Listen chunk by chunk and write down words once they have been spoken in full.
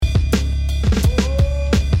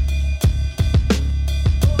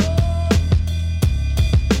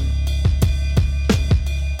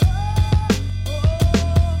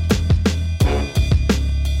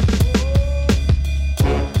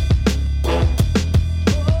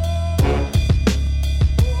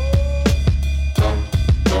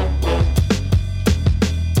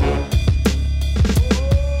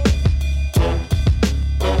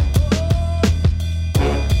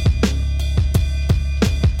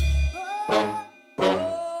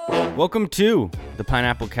Welcome to the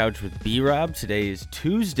Pineapple Couch with Brob. Today is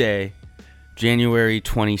Tuesday, January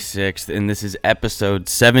 26th, and this is episode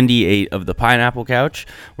 78 of the Pineapple Couch.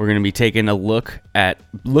 We're going to be taking a look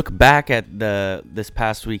back at this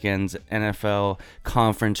past weekend's NFL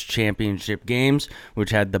Conference Championship games, which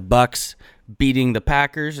had the Bucs beating the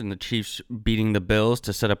Packers and the Chiefs beating the Bills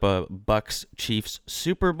to set up a Bucs-Chiefs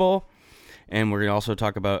Super Bowl. And we're going to also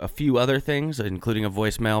talk about a few other things, including a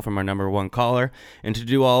voicemail from our number one caller. And to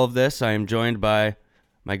do all of this, I am joined by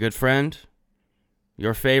my good friend,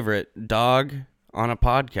 your favorite dog on a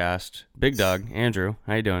podcast, Big Dawg. Andrew,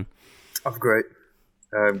 how you doing? I'm great.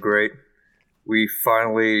 We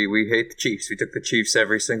hate the Chiefs. We took the Chiefs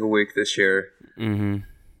every single week this year. Mm-hmm.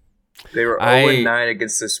 They were 0-9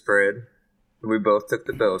 against the spread. We both took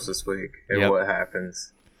the Bills this week. And What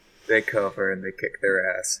happens? They cover and they kick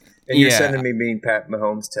their ass. And you're sending me mean Pat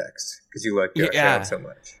Mahomes text because you like Josh Allen so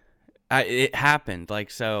much. It happened.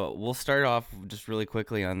 So we'll start off just really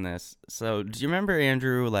quickly on this. So do you remember,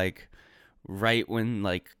 Andrew, right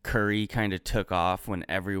when Curry kind of took off, when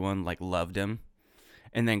everyone loved him,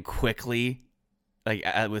 and then quickly,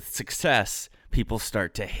 with success, people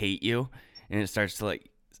start to hate you, and it starts to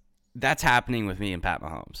that's happening with me and Pat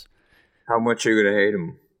Mahomes. How much are you gonna hate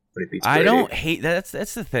him? I don't hate that's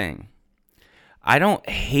the thing. I don't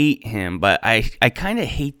hate him, but I kind of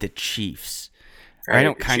hate the Chiefs.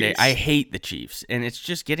 I hate the Chiefs, and it's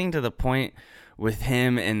just getting to the point with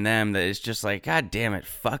him and them that it's just God damn it,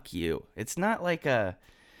 fuck you. It's not I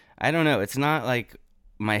don't know. It's not like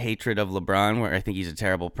my hatred of LeBron, where I think he's a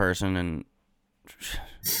terrible person, and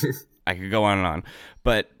I could go on and on.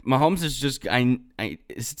 But Mahomes is just,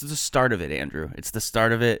 it's the start of it, Andrew. It's the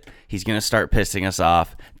start of it. He's going to start pissing us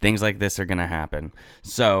off. Things like this are going to happen.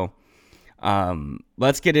 So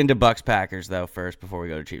let's get into Bucs-Packers, though, first, before we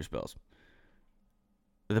go to Chiefs-Bills.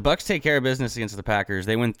 The Bucs take care of business against the Packers.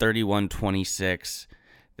 They win 31-26.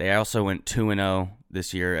 They also went 2-0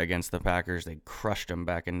 this year against the Packers. They crushed them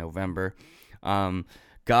back in November.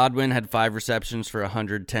 Godwin had 5 receptions for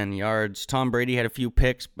 110 yards. Tom Brady had a few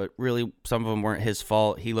picks, but really some of them weren't his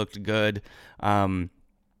fault. He looked good.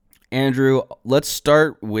 Andrew, let's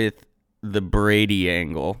start with the Brady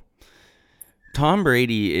angle. Tom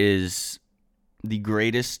Brady is the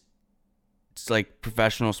greatest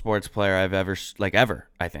professional sports player I've ever,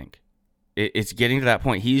 I think. It's getting to that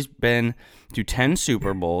point. He's been to 10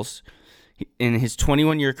 Super Bowls. In his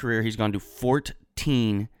 21-year career, he's gone to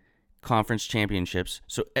 14 conference championships.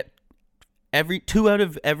 So every 2 out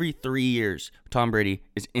of every 3 years, Tom Brady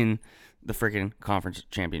is in the freaking conference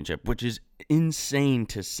championship, which is insane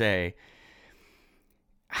to say.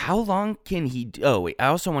 How long can he I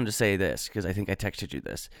also wanted to say this because I think I texted you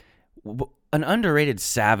this. An underrated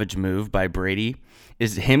savage move by Brady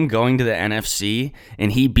is him going to the NFC,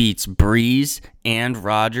 and he beats Breeze and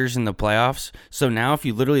Rodgers in the playoffs. So now if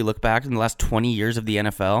you literally look back in the last 20 years of the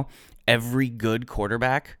NFL, every good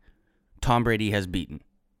quarterback Tom Brady has beaten.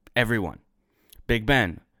 Everyone. Big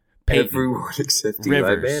Ben. Peyton, everyone except Eli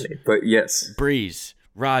Rivers, Manning. But yes. Breeze,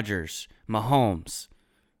 Rodgers, Mahomes,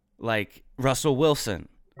 Russell Wilson.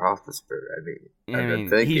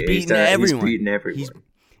 Roethlisberger. He's beaten everyone. He's beaten everyone.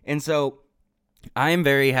 And so I am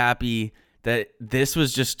very happy that this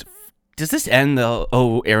was just... Does this end the,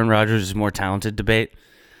 Aaron Rodgers is more talented debate?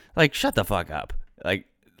 Shut the fuck up.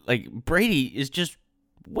 Brady is just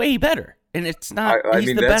way better. And it's not.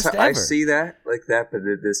 He's the best ever. I see that that, but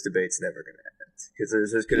this debate's never going to end because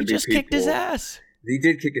there's going to be people. He just kicked his ass. He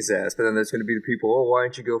did kick his ass, but then there's going to be the people. Why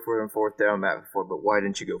didn't you go for it on fourth down, Matt? But why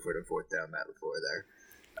didn't you go for it on fourth down, Matt? Before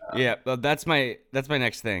there. Well, that's my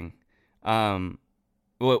next thing. Well,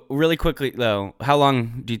 really quickly though, how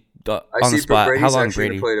long do you on the spot? How long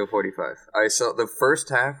Brady played till 45? I saw the first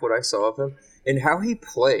half. What I saw of him and how he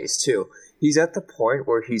plays too. He's at the point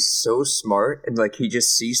where he's so smart and he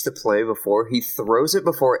just sees the play before he throws it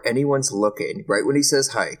before anyone's looking. Right when he says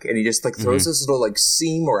hike, and he just throws this little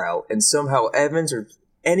seam route, and somehow Evans or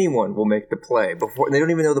anyone will make the play before they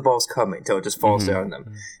don't even know the ball's coming until it just falls down on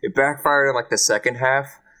them. It backfired in the second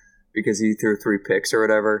half because he threw 3 picks or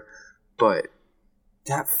whatever. But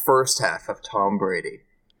that first half of Tom Brady,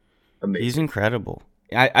 amazing. He's incredible.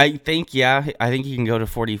 I think he can go to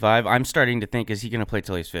 45. I'm starting to think, is he going to play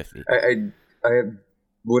till he's 50? I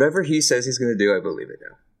whatever he says he's going to do, I believe it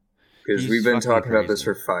now. Because we've been talking about this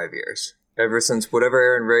for 5 years. Ever since whatever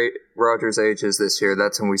Aaron Rodgers' age is this year,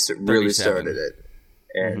 that's when we really started it.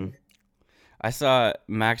 And I saw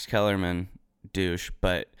Max Kellerman, douche,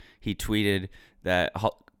 but he tweeted that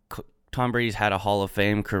Tom Brady's had a Hall of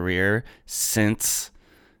Fame career since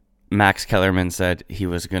Max Kellerman said he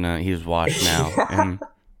was washed now. And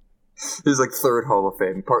he's third Hall of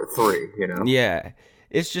Fame, part 3, Yeah.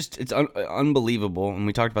 it's unbelievable. And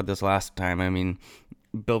we talked about this last time. I mean,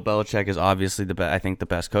 Bill Belichick is obviously I think the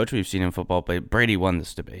best coach we've seen in football, but Brady won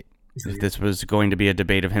this debate. If this was going to be a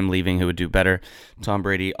debate of him leaving, who would do better, Tom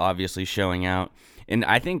Brady obviously showing out. And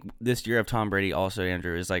I think this year of Tom Brady also,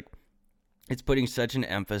 Andrew, is like, it's putting such an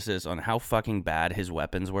emphasis on how fucking bad his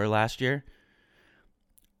weapons were last year.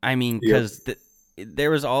 I mean, because there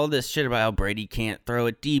was all this shit about how Brady can't throw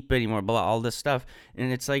it deep anymore, blah, all this stuff.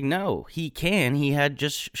 And it's like, no, he can. He had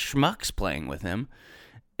just schmucks playing with him.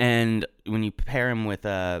 And when you pair him with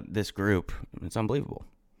this group, it's unbelievable.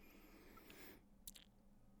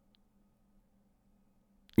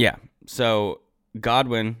 Yeah, so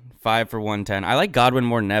Godwin, 5 for 110. I like Godwin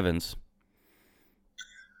more than Evans.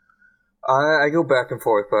 I go back and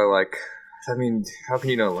forth, but I mean, how can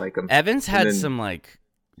you not like him? Evans had some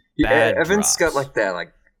bad Evans drops. got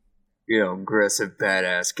that aggressive,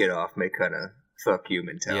 badass, get off me kind of fuck you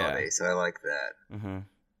mentality. Yeah. So I like that. Mm-hmm.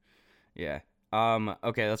 Yeah.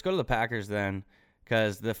 Okay, let's go to the Packers then,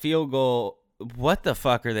 because the field goal. What the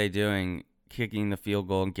fuck are they doing? Kicking the field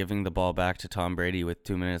goal and giving the ball back to Tom Brady with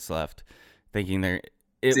 2 minutes left, thinking it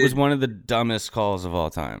was one of the dumbest calls of all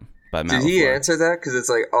time. By Matt Did he answer that? Because it's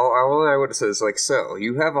like all I would have said is so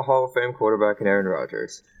you have a Hall of Fame quarterback in Aaron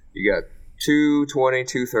Rodgers. You got 2:20,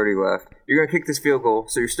 2:30 left. You're gonna kick this field goal,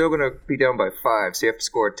 so you're still gonna be down by 5. So you have to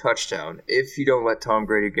score a touchdown if you don't let Tom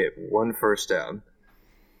Brady get one first down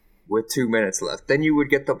with 2 minutes left. Then you would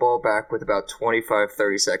get the ball back with about 25,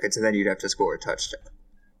 30 seconds, and then you'd have to score a touchdown.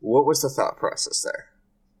 What was the thought process there?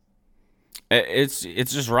 It's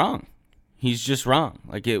just wrong. He's just wrong.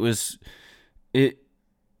 Like it was it.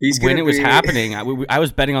 When it was happening, I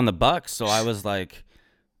was betting on the Bucks, so I was like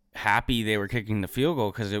happy they were kicking the field goal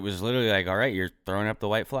because it was literally like, all right, you're throwing up the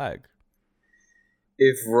white flag.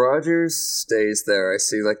 If Rodgers stays there, I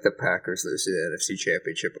see the Packers losing the NFC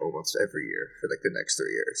Championship almost every year for the next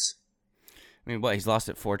 3 years. I mean, he's lost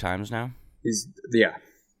it 4 times now?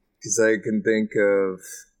 Because I can think of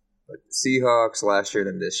the Seahawks last year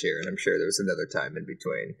and this year, and I'm sure there was another time in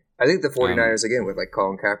between. I think the 49ers again with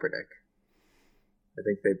Colin Kaepernick. I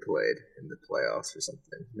think they played in the playoffs or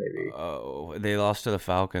something, maybe. Oh, they lost to the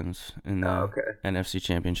Falcons in the NFC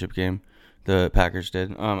Championship game. The Packers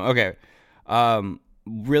did. Okay.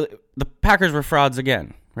 Really, the Packers were frauds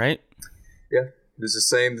again, right? Yeah, it was the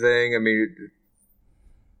same thing. I mean,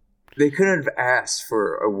 they couldn't have asked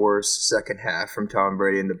for a worse second half from Tom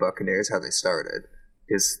Brady and the Buccaneers how they started.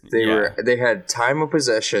 Because they had time of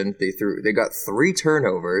possession. They got 3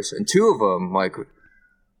 turnovers, and 2 of them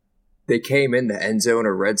they came in the end zone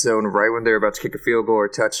or red zone right when they were about to kick a field goal or a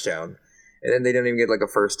touchdown, and then they didn't even get a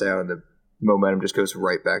first down. And the momentum just goes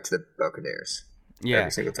right back to the Buccaneers. Yeah,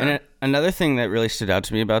 every single time. And another thing that really stood out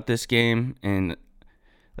to me about this game, and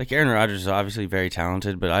Aaron Rodgers is obviously very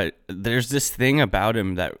talented, but there's this thing about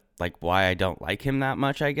him that why I don't like him that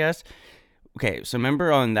much, I guess. Okay, so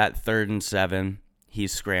remember on that 3rd and 7.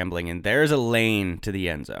 He's scrambling, and there's a lane to the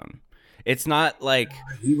end zone. It's not like...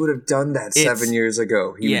 He would have done that 7 years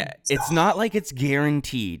ago. It's not like it's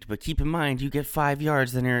guaranteed, but keep in mind, you get 5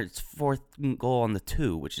 yards, then it's 4th goal on the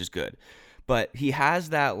 2, which is good. But he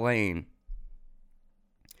has that lane.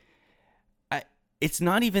 It's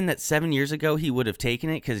not even that 7 years ago he would have taken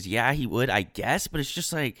it, because, yeah, he would, I guess, but it's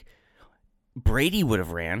just Brady would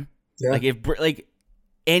have ran. Yeah.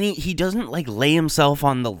 He doesn't lay himself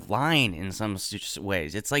on the line in some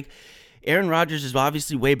ways. It's Aaron Rodgers is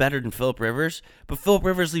obviously way better than Phillip Rivers, but Phillip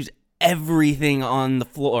Rivers leaves everything on the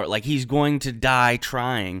floor. He's going to die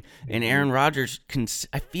trying, and Aaron Rodgers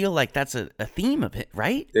I feel like that's a theme of it,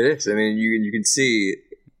 right? It is. I mean, you can see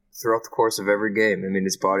throughout the course of every game,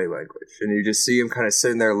 his body language, and you just see him kind of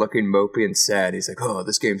sitting there looking mopey and sad. He's like, "Oh,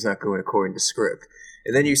 this game's not going according to script,"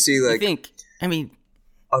 and then you see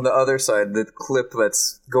on the other side, the clip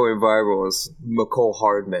that's going viral is McCole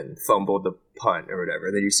Hardman fumbled the punt or whatever.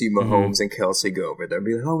 Then you see Mahomes and Kelsey go over there and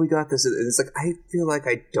be like, "Oh, we got this." And it's I feel like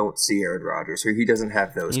I don't see Aaron Rodgers, or he doesn't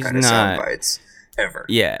have those kind of sound bites ever.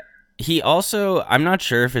 Yeah. He also, I'm not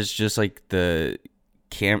sure if it's just the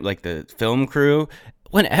the film crew.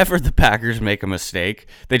 Whenever the Packers make a mistake,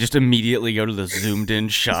 they just immediately go to the zoomed in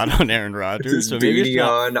shot on Aaron Rodgers. So maybe it's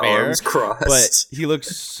not fair, arms crossed. But he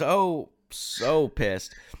looks so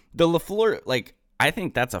pissed. The LaFleur, I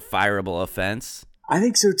think that's a fireable offense. I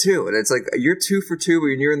think so too. And it's you're 2 for 2, but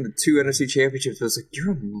you're in the 2 NFC championships. So it's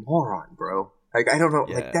you're a moron, bro. I don't know.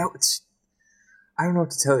 Yeah. I don't know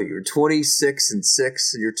what to tell you. You're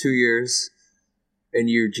 26-6 in your 2 years, and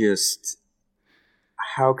you're just...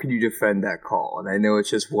 How can you defend that call? And I know it's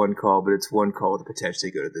just one call, but it's one call to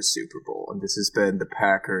potentially go to the Super Bowl. And this has been the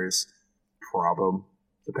Packers' problem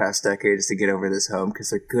the past decade, is to get over this hump because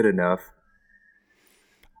they're good enough.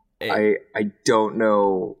 I don't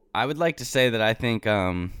know. I would like to say that I think,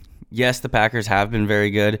 yes, the Packers have been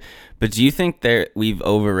very good, but do you think we've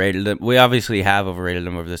overrated them? We obviously have overrated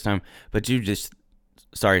them over this time, but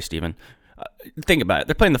sorry, Steven. Think about it.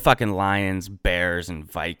 They're playing the fucking Lions, Bears,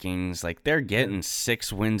 and Vikings. Like, they're getting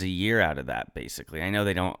 6 wins a year out of that, basically. I know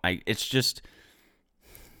they don't. It's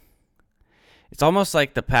almost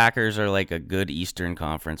like the Packers are like a good Eastern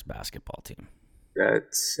Conference basketball team.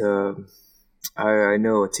 That's I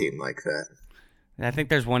know a team like that. And I think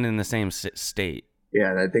there's one in the same state. Yeah,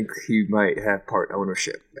 and I think he might have part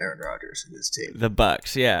ownership, Aaron Rodgers, in this team. The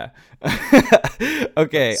Bucks, yeah.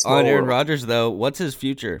 Okay, on Aaron Rodgers, though, what's his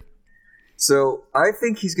future? So I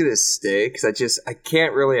think he's going to stay because I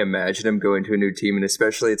can't really imagine him going to a new team, and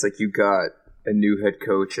especially it's like you got a new head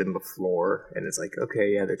coach in LaFleur, and it's like,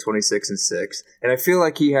 okay, yeah, they're 26-6, and I feel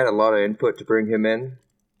like he had a lot of input to bring him in.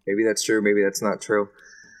 Maybe that's true, maybe that's not true.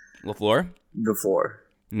 LaFleur? LaFleur.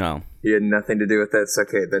 No. He had nothing to do with that. So,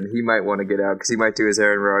 okay, then he might want to get out because he might do his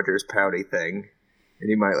Aaron Rodgers pouty thing, and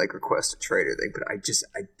he might like request a trade or thing. But I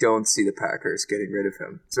don't see the Packers getting rid of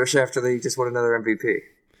him, especially after they just won another MVP.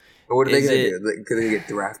 But what are they going to do? Like, could they get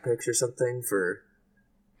draft picks or something for?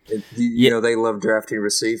 You know, they love drafting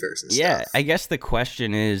receivers and stuff. Yeah, I guess the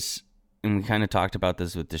question is, and we kind of talked about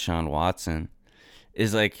this with Deshaun Watson,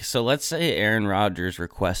 is like, so let's say Aaron Rodgers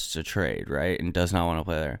requests a trade, right, and does not want to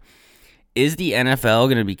play there. Is the NFL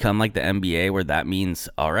going to become like the NBA where that means,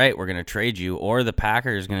 all right, we're going to trade you, or the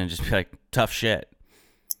Packers going to just be like, tough shit?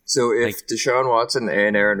 So if Deshaun Watson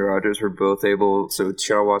and Aaron Rodgers were both able, so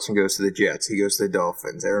Deshaun Watson goes to the Jets, he goes to the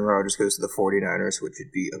Dolphins, Aaron Rodgers goes to the 49ers, which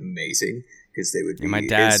would be amazing because they would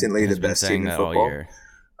be instantly the best team in football.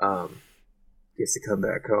 Gets to come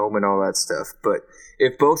back home and all that stuff. But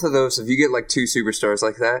if both of those, if you get like 2 superstars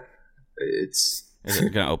like that, it's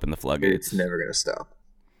going to open the floodgates. It's never going to stop.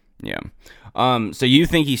 Yeah. So you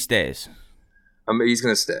think he stays? He's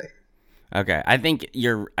going to stay. Okay. I think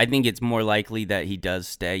it's more likely that he does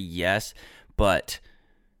stay. Yes, but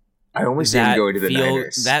I only see him going to the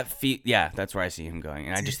Niners. Yeah, that's where I see him going.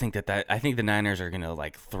 And I just think I think the Niners are going to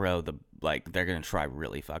like they're going to try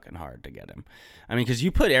really fucking hard to get him. I mean, cuz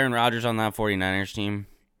you put Aaron Rodgers on that 49ers team.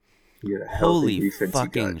 Holy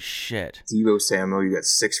fucking shit. Deebo Samuel, you got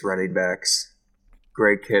 6 running backs.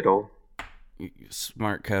 Greg Kittle.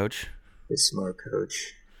 Smart coach. Smart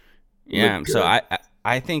coach. Yeah, so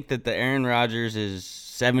I think that the Aaron Rodgers is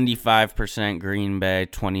 75% Green Bay,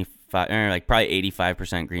 25 or like probably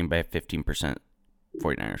 85% Green Bay, 15%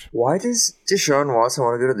 49ers. Why does Deshaun Watson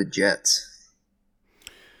want to go to the Jets?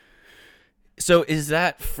 So is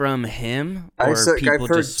that from him or people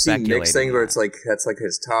just speculating? I've heard mixed thing where it's like that's like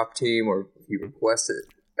his top team or he requested.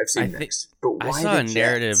 I've seen mixed. But why I saw a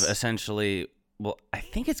narrative essentially. Well, I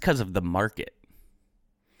think it's because of the market.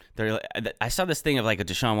 I saw this thing of like a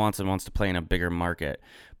Deshaun Watson wants to play in a bigger market,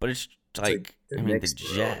 but it's like the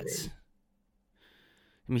Jets.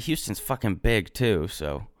 I mean, Houston's fucking big too,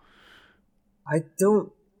 so.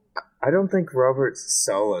 I don't think Robert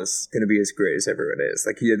Saleh's going to be as great as everyone is.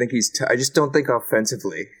 Like, I think I just don't think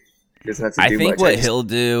offensively he doesn't have to do much. I think what he'll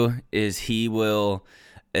do is he will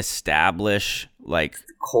establish like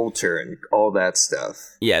culture and all that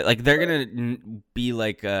stuff. Yeah, like they're gonna be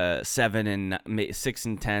like a 6-10,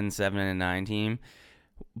 7-9 team.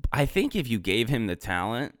 I think if you gave him the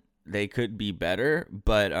talent, they could be better.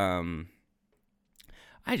 But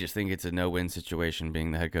I just think it's a no-win situation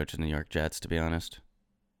being the head coach of the New York Jets. To be honest,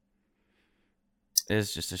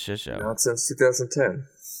 it's just a shit show. Not since 2010.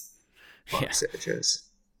 Mark Sanchez.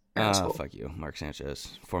 Fuck you, Mark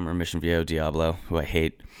Sanchez, former Mission Viejo Diablo, who I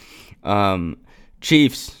hate.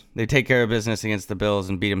 Chiefs, they take care of business against the Bills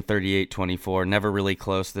and beat them 38-24. Never really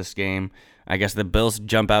close this game. I guess the Bills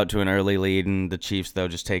jump out to an early lead, and the Chiefs, though,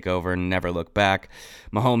 just take over and never look back.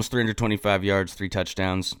 Mahomes, 325 yards, 3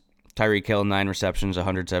 touchdowns. Tyreek Hill, 9 receptions,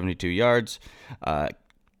 172 yards.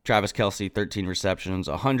 Travis Kelce, 13 receptions,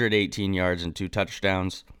 118 yards, and 2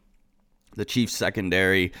 touchdowns. The Chiefs'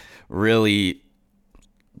 secondary really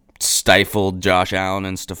stifled Josh Allen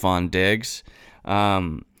and Stephon Diggs.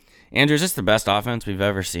 Andrew, is this the best offense we've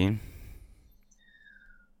ever seen?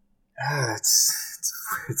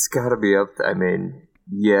 It's got to be up there. I mean,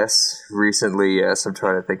 yes. Recently, yes. I'm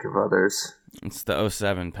trying to think of others. It's the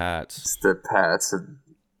 07 Pats. It's the Pats.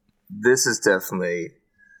 This is definitely...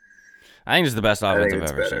 I think it's the best offense I've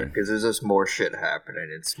ever seen. Because there's just more shit happening.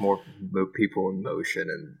 It's more people in motion.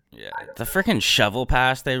 And yeah, the freaking shovel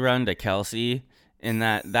pass they run to Kelce in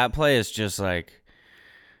that play is just like...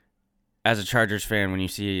 as a Chargers fan, when you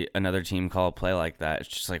see another team call a play like that, it's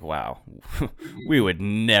just like, wow, we would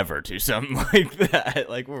never do something like that.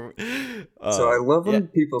 Like, so I love when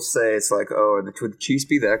people say it's like, oh, would the Chiefs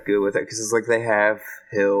be that good with it? Because it's like they have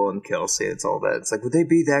Hill and Kelsey. It's all that. It's like, would they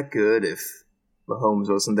be that good if Mahomes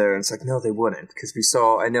wasn't there? And it's like, no, they wouldn't. Because we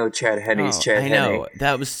saw, I know Chad Henney's Chad Henne. I know.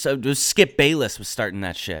 That was so. It was Skip Bayless was starting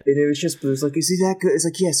that shit. And it was like, is he that good? It's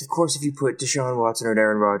like, yes, of course, if you put Deshaun Watson or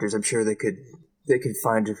Aaron Rodgers, I'm sure they could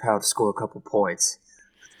find how to score a couple points.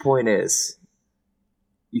 The point is,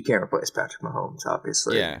 you can't replace Patrick Mahomes,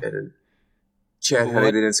 obviously. Yeah. And Chad Henne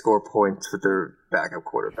didn't score points with their backup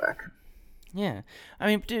quarterback. Yeah. I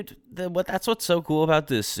mean, dude, that's what's so cool about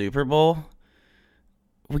this Super Bowl.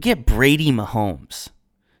 We get Brady Mahomes.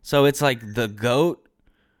 So it's like the GOAT,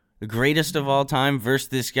 the greatest of all time, versus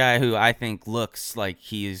this guy who I think looks like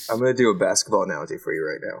he's... I'm going to do a basketball analogy for you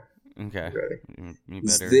right now. Okay. Ready? You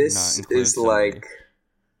better this is somebody. like,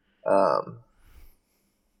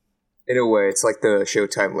 in a way, it's like the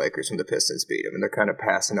Showtime Lakers when the Pistons beat them, and they're kind of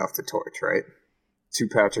passing off the torch, right? To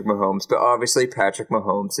Patrick Mahomes. But obviously, Patrick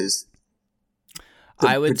Mahomes is the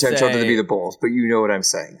potential to be the Bulls, but you know what I'm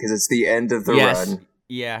saying, because it's the end of the run.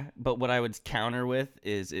 Yeah, but what I would counter with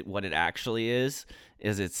is what it actually is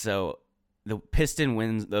it's so the Piston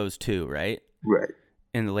wins those two, right? Right.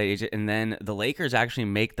 In the late age, and then the Lakers actually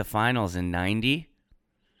make the finals in 90.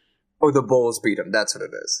 Oh, the Bulls beat them. That's what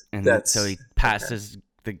it is. And so he passes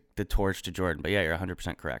the torch to Jordan. But yeah, you're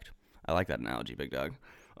 100% correct. I like that analogy, Big Dawg.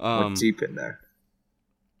 We're deep in there.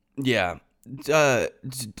 Yeah.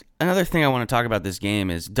 Another thing I want to talk about this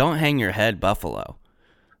game is don't hang your head, Buffalo.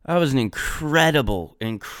 That was an incredible,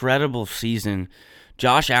 incredible season.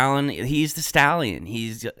 Josh Allen, he's the stallion.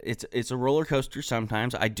 It's a roller coaster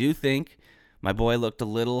sometimes. I do think my boy looked a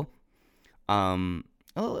little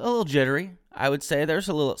jittery. I would say there's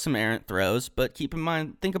some errant throws, but keep in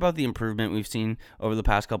mind, think about the improvement we've seen over the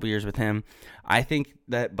past couple years with him. I think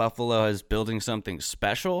that Buffalo is building something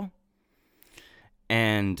special,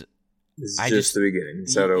 and this is just the beginning.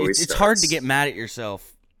 So it always it's hard to get mad at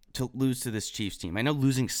yourself to lose to this Chiefs team. I know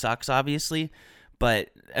losing sucks, obviously, but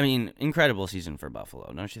I mean, incredible season for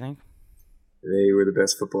Buffalo, don't you think? They were the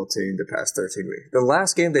best football team the past 13 weeks. The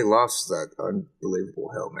last game they lost was that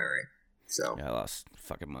unbelievable Hail Mary. So yeah, I lost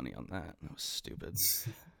fucking money on that. That was stupid.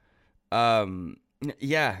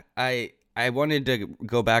 Yeah, I wanted to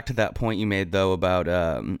go back to that point you made though about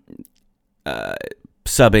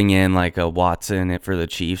subbing in like a Watson for the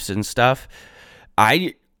Chiefs and stuff.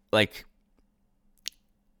 I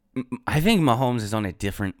think Mahomes is on a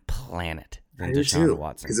different planet than Deshaun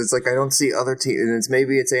Watson. Because it's like I don't see other teams, and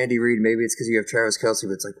maybe it's Andy Reid, maybe it's because you have Travis Kelce,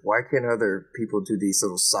 but it's like, why can't other people do these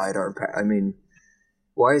little sidearm I mean,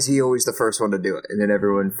 why is he always the first one to do it, and then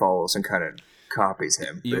everyone follows and kind of copies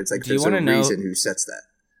him? But it's like there's a reason who sets that.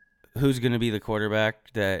 Who's going to be the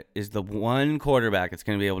quarterback that is the one quarterback that's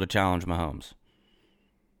going to be able to challenge Mahomes?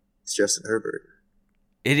 It's Justin Herbert.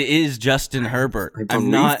 It is Justin Herbert.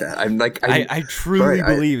 I truly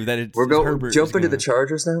believe that it's Herbert. Jump into the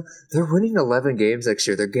Chargers now. They're winning 11 games next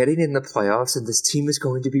year. They're getting in the playoffs, and this team is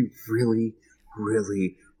going to be really,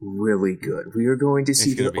 really, really good. We are going to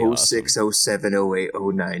see the 06, 07, 08,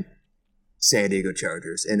 09 San Diego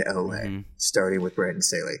Chargers in LA, starting with Brandon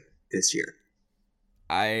Staley this year.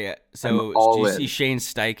 Did you see Shane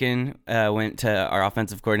Steichen went to our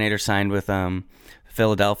offensive coordinator, signed with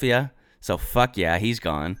Philadelphia? So fuck yeah, he's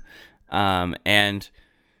gone. And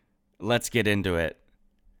let's get into it.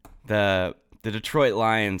 The Detroit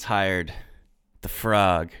Lions hired the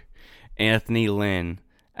Frog, Anthony Lynn,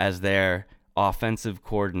 as their offensive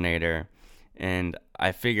coordinator. And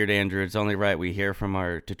I figured, Andrew, it's only right we hear from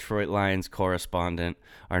our Detroit Lions correspondent,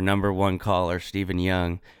 our number one caller, Stephen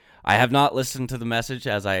Young. I have not listened to the message,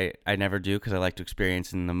 as I never do because I like to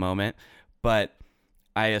experience in the moment. But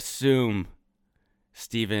I assume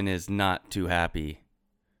Steven is not too happy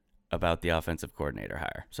about the offensive coordinator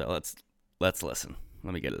hire. So let's listen.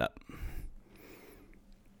 Let me get it up.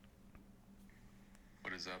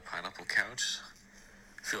 What is up, Pineapple Couch?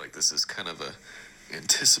 I feel like this is kind of a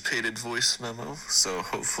anticipated voice memo, so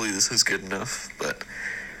hopefully this is good enough. But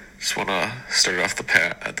just want to start off the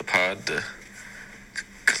pod to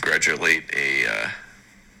congratulate a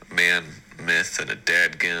man, myth, and a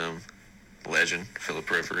dadgum legend, Phillip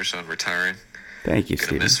Rivers, on retiring. Thank you, Steve.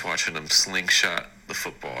 Gonna miss watching him slingshot the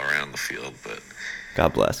football around the field, but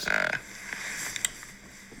God bless.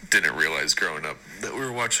 Didn't realize growing up that we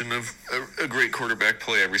were watching a great quarterback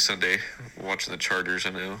play every Sunday. Watching the Chargers, I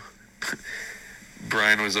know.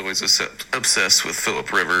 Brian was always obsessed with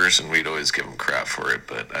Phillip Rivers, and we'd always give him crap for it.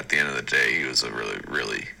 But at the end of the day, he was a really,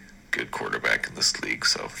 really good quarterback in this league,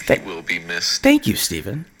 so he will be missed. Thank you,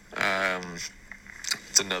 Steven.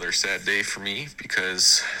 It's another sad day for me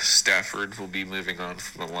because Stafford will be moving on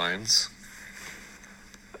from the Lions.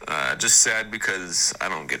 Just sad because I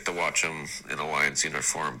don't get to watch him in a Lions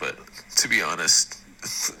uniform, but to be honest,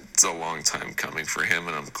 it's a long time coming for him,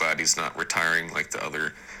 and I'm glad he's not retiring like the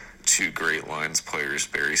other two great Lions players,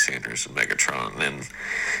 Barry Sanders and Megatron, and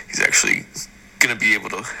he's actually going to be able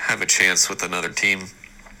to have a chance with another team.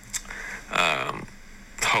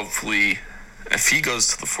 Hopefully, if he goes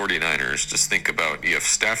to the 49ers, just think about you have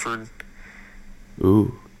Stafford,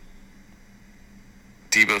 Debo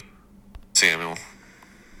Samuel,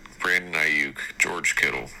 Brandon Ayuk, George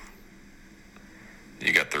Kittle.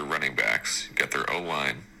 You got their running backs, you got their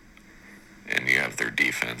O-line, and you have their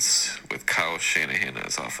defense with Kyle Shanahan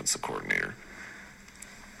as offensive coordinator.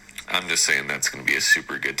 I'm just saying that's going to be a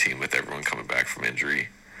super good team with everyone coming back from injury.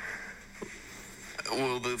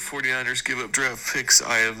 Will the 49ers give up draft picks?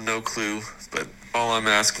 I have no clue, but all I'm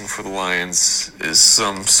asking for the Lions is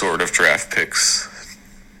some sort of draft picks.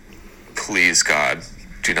 Please, God,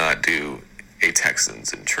 do not do a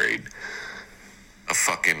Texans and trade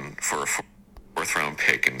for a fourth round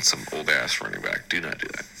pick and some old ass running back. Do not do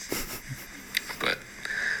that. But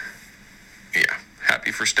yeah,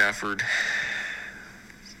 happy for Stafford.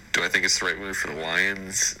 Do I think it's the right move for the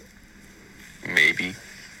Lions? Maybe.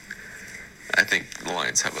 I think the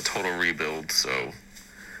Lions have a total rebuild, so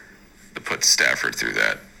to put Stafford through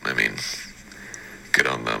that, I mean, good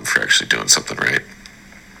on them for actually doing something right.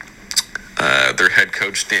 Their head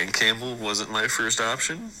coach, Dan Campbell, wasn't my first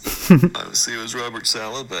option. Obviously, it was Robert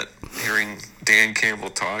Saleh, but hearing Dan Campbell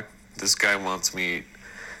talk, this guy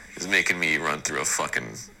is making me run through a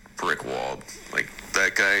fucking brick wall. Like,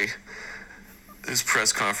 that guy, his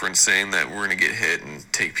press conference saying that we're going to get hit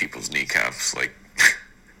and take people's kneecaps, like,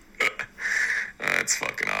 that's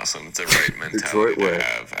fucking awesome. It's a right mentality to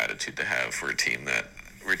have, attitude to have for a team that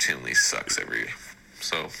routinely sucks every year.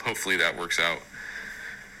 So hopefully that works out.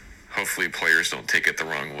 Hopefully players don't take it the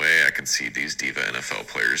wrong way. I can see these diva NFL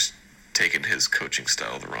players taking his coaching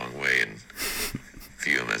style the wrong way and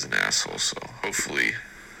view him as an asshole. So hopefully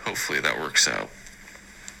that works out.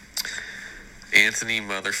 Anthony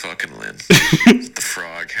motherfucking Lynn. The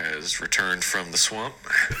frog has returned from the swamp,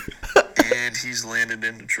 and he's landed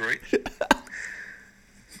in Detroit.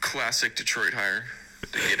 Classic Detroit hire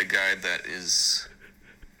to get a guy that is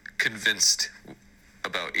convinced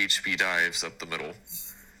about HB dives up the middle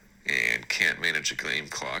and can't manage a game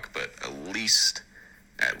clock, but at least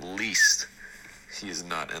he is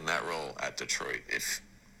not in that role at Detroit. If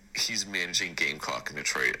he's managing game clock in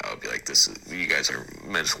Detroit, I would be like, you guys are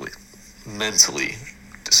mentally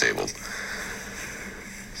disabled.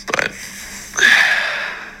 But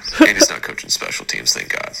and he's not coaching special teams, thank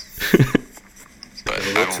God. But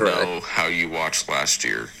I don't know how you watched last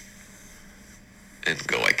year and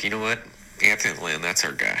go like, you know what, Anthony Lynn, that's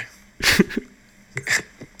our guy.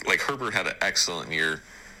 Like, Herbert had an excellent year.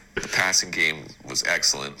 The passing game was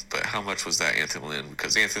excellent, but how much was that Anthony Lynn?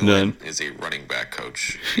 Because Anthony Lynn is a running back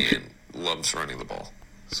coach and loves running the ball.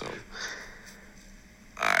 So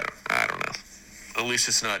I don't know. At least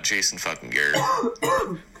it's not Jason fucking Garrett.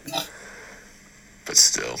 But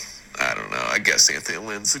still, I don't know. I guess Anthony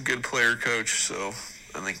Lynn's a good player coach, so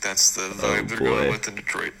I think that's the vibe they're going with in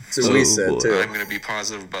Detroit. So we said too. I'm going to be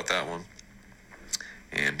positive about that one.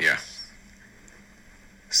 And yeah.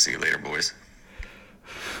 See you later, boys.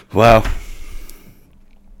 Wow.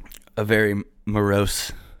 A very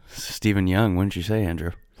morose Stephen Young, wouldn't you say,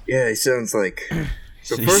 Andrew? Yeah, he sounds like...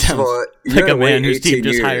 So He first of sounds all, you like had a to wait man whose 18 team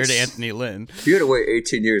just years. hired Anthony Lynn. You had to wait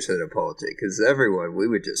 18 years for the politics, because we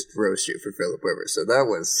would just roast you for Phillip Rivers. So that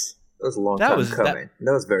was a long time coming.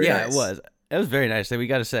 That was very nice. Yeah, it was. It was very nice. We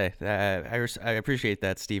got to say, I appreciate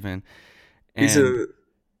that, Stephen. He's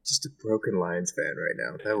just a broken Lions fan right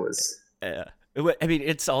now. That was... I mean,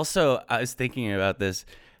 it's also, I was thinking about this,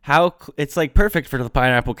 how it's like perfect for the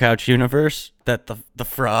Pineapple Couch universe that the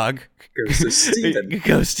frog goes to Steven.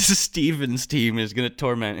 goes to Steven's team, is going to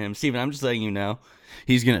torment him. Steven, I'm just letting you know,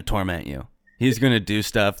 he's going to torment you. He's going to do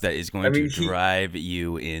stuff that is going to drive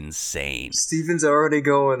you insane. Steven's already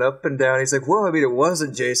going up and down. He's like, well, I mean, it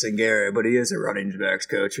wasn't Jason Garrett, but he is a running backs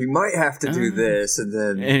coach. We might have to do this.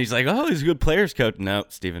 And he's like, oh, he's a good players coach. No,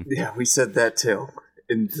 Steven. Yeah, we said that too.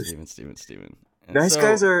 Steven. Nice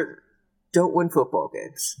guys don't win football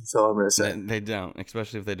games. That's all I'm going to say. They don't,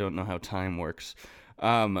 especially if they don't know how time works.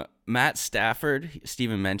 Matt Stafford,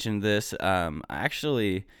 Steven mentioned this.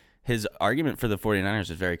 Actually, his argument for the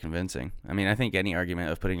 49ers is very convincing. I mean, I think any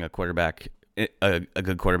argument of putting a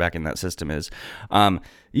good quarterback in that system is.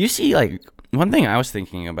 You see, like, one thing I was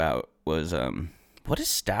thinking about was, what if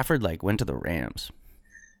Stafford, like, went to the Rams?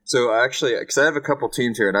 So actually, because I have a couple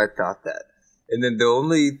teams here, and I thought that. And then the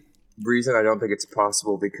only reason I don't think it's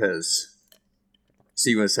possible because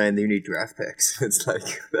Steven was saying you need draft picks. It's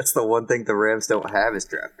like that's the one thing the Rams don't have is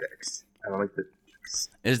draft picks. I don't like the.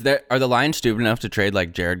 Are the Lions stupid enough to trade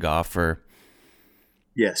like Jared Goff for?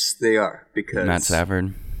 Yes, they are because Matt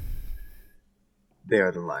Stafford. They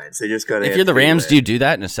are the Lions. They just got. If you're the Rams, do you do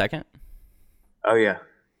that in a second? Oh yeah,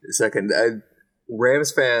 a second.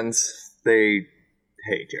 Rams fans, they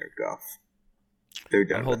hate Jared Goff. They're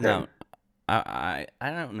done with him. I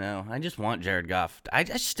don't know. I just want Jared Goff.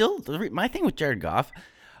 My thing with Jared Goff,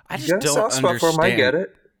 I just don't soft spot understand. For him, I get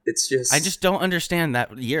it. It's just I just don't understand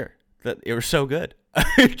that year that it was so good.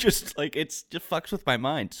 It just fucks with my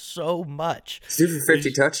mind so much. He's threw for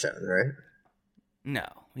 50 touchdowns, right? No,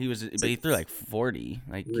 but he threw like 40.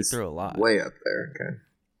 Like he threw a lot. Way up there.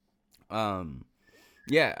 Okay.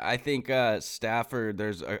 Yeah, I think Stafford.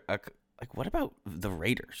 There's what about the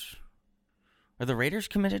Raiders? Are the Raiders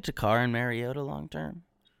committed to Carr and Mariota long term?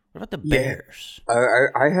 What about the Bears?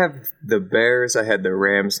 I have the Bears. I had the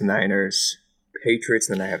Rams, Niners, Patriots,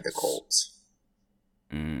 and then I have the Colts.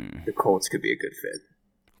 The Colts could be a good fit.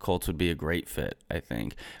 Colts would be a great fit, I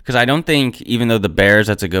think. Because I don't think, even though the Bears,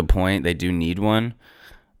 that's a good point, they do need one,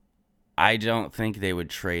 I don't think they would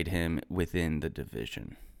trade him within the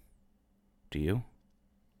division. Do you?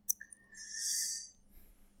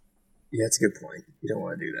 Yeah, that's a good point. You don't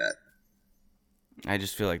want to do that. I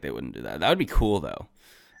just feel like they wouldn't do that. That would be cool, though.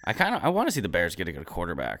 I want to see the Bears get a good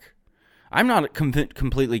quarterback. I'm not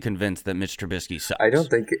completely convinced that Mitch Trubisky sucks. I don't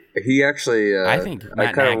think he actually. I think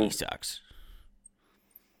Matt Nagy sucks.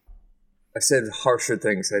 I said harsher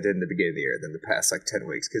things I did in the beginning of the year than the past 10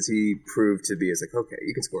 weeks because he proved to be okay,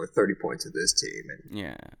 you can score 30 points with this team. And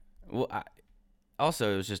yeah. Well,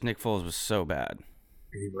 also it was just Nick Foles was so bad.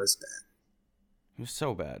 He was bad. He was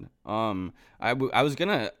so bad. I was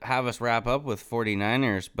gonna have us wrap up with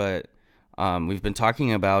 49ers, but we've been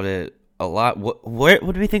talking about it a lot.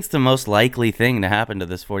 What do we think's the most likely thing to happen to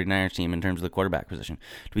this 49ers team in terms of the quarterback position?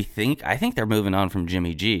 I think they're moving on from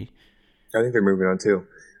Jimmy G. I think they're moving on too.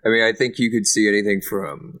 I mean, I think you could see anything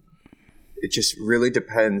from. It just really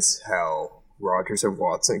depends how Rodgers and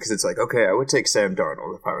Watson, because it's okay, I would take Sam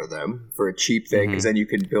Darnold if I were them for a cheap thing, because then you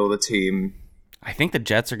can build a team. I think the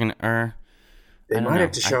Jets are gonna. They might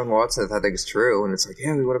have Deshaun Watson if that thing's true, and it's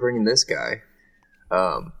yeah, we want to bring in this guy.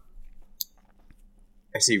 I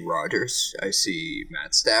see Rodgers. I see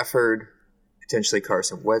Matt Stafford, potentially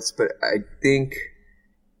Carson Wentz, but I think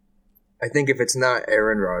if it's not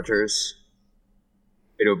Aaron Rodgers,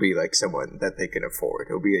 it'll be someone that they can afford.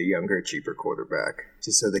 It'll be a younger, cheaper quarterback,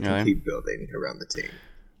 just so they can keep building around the team.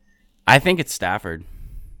 I think it's Stafford.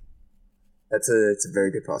 It's a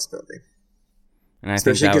very good possibility. And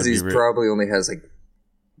especially because he probably only has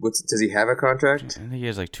does he have a contract? I think he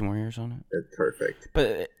has 2 more years on it. That's perfect.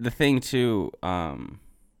 But the thing too,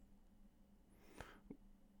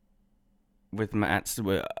 with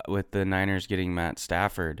the Niners getting Matt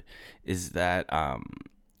Stafford, is that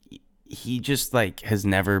he just has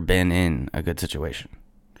never been in a good situation.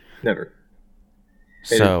 Never.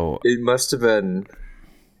 So it must have been.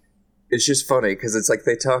 It's just funny because it's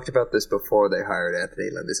they talked about this before they hired Anthony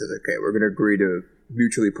Lynn. They said, okay, we're going to agree to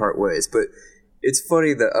mutually part ways. But it's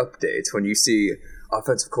funny the updates when you see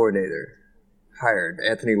offensive coordinator hired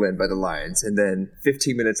Anthony Lynn by the Lions, and then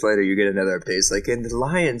 15 minutes later you get another update. It's and the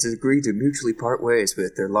Lions agreed to mutually part ways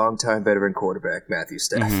with their longtime veteran quarterback, Matthew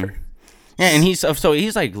Stafford. Mm-hmm. Yeah, and he's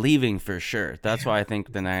leaving for sure. That's why I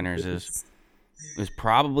think the Niners is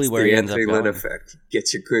probably where he ends up going. The Anthony Lynn effect.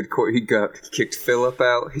 Gets you good court. He kicked Phillip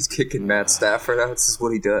out. He's kicking Matt Stafford out. This is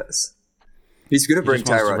what he does. He's going to bring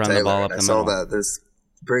Tyrod Taylor. I saw that. There's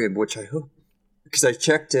bringing, which I hope. Because I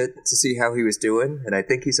checked it to see how he was doing, and I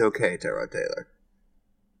think he's okay, Tyrod Taylor.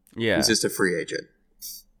 Yeah. He's just a free agent.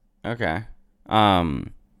 Okay.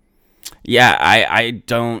 Yeah, I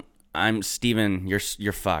don't. I'm Steven, you're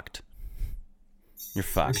fucked. You're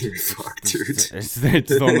fucked. You're fucked, dude. It's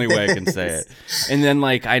the only way I can say it. And then,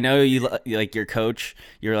 I know you your coach.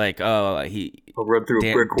 You're I'll run through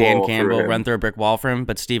a brick wall. Dan Campbell run through a brick wall for him.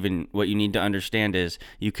 But Steven, what you need to understand is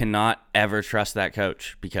you cannot ever trust that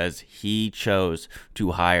coach because he chose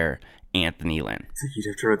to hire Anthony Lynn. You'd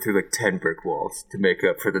have to run through 10 brick walls to make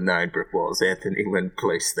up for the 9 brick walls Anthony Lynn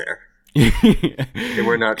placed there. And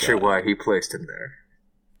we're not sure why he placed him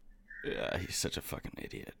there. Yeah, he's such a fucking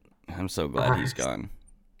idiot. I'm so glad he's gone.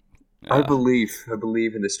 I believe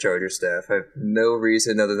in this Charger staff. I have no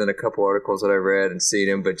reason other than a couple articles that I read and seen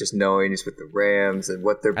him, but just knowing he's with the Rams and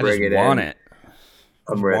what they're bringing in. I just want it.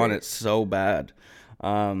 I'm ready. I want it so bad. They're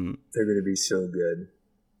going to be so good.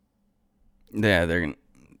 Yeah, they're going to.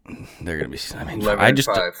 they're gonna be. I mean,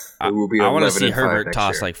 11-5. It will be I want to 11-5 see Herbert next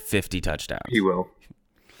toss year. like 50 touchdowns. He will.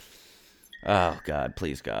 Oh God,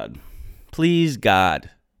 please God, please God,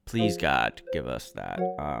 please God, give us that.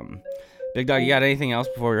 Big Dog, you got anything else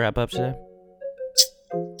before we wrap up today?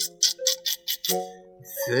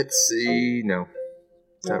 Fitzy, no,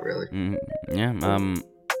 not really.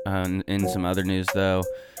 In some other news though,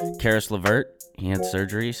 Karis LeVert, he had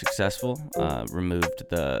surgery, successful, removed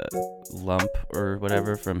the lump or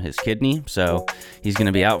whatever from his kidney, so he's going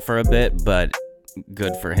to be out for a bit, but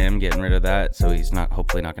good for him getting rid of that, so he's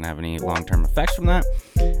hopefully not going to have any long-term effects from that.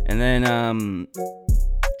 And then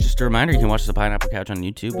just a reminder, you can watch the Pineapple Couch on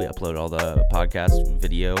YouTube. We upload all the podcast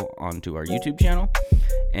video onto our YouTube channel.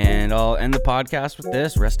 And I'll end the podcast with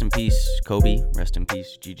this. Rest in peace, Kobe. Rest in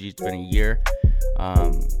peace, Gigi. It's been a year.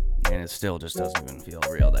 And it still just doesn't even feel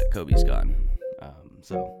real that Kobe's gone.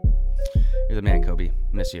 So, you're the man, Kobe.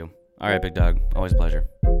 Miss you. All right, Big Dog. Always a pleasure.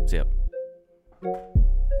 See ya.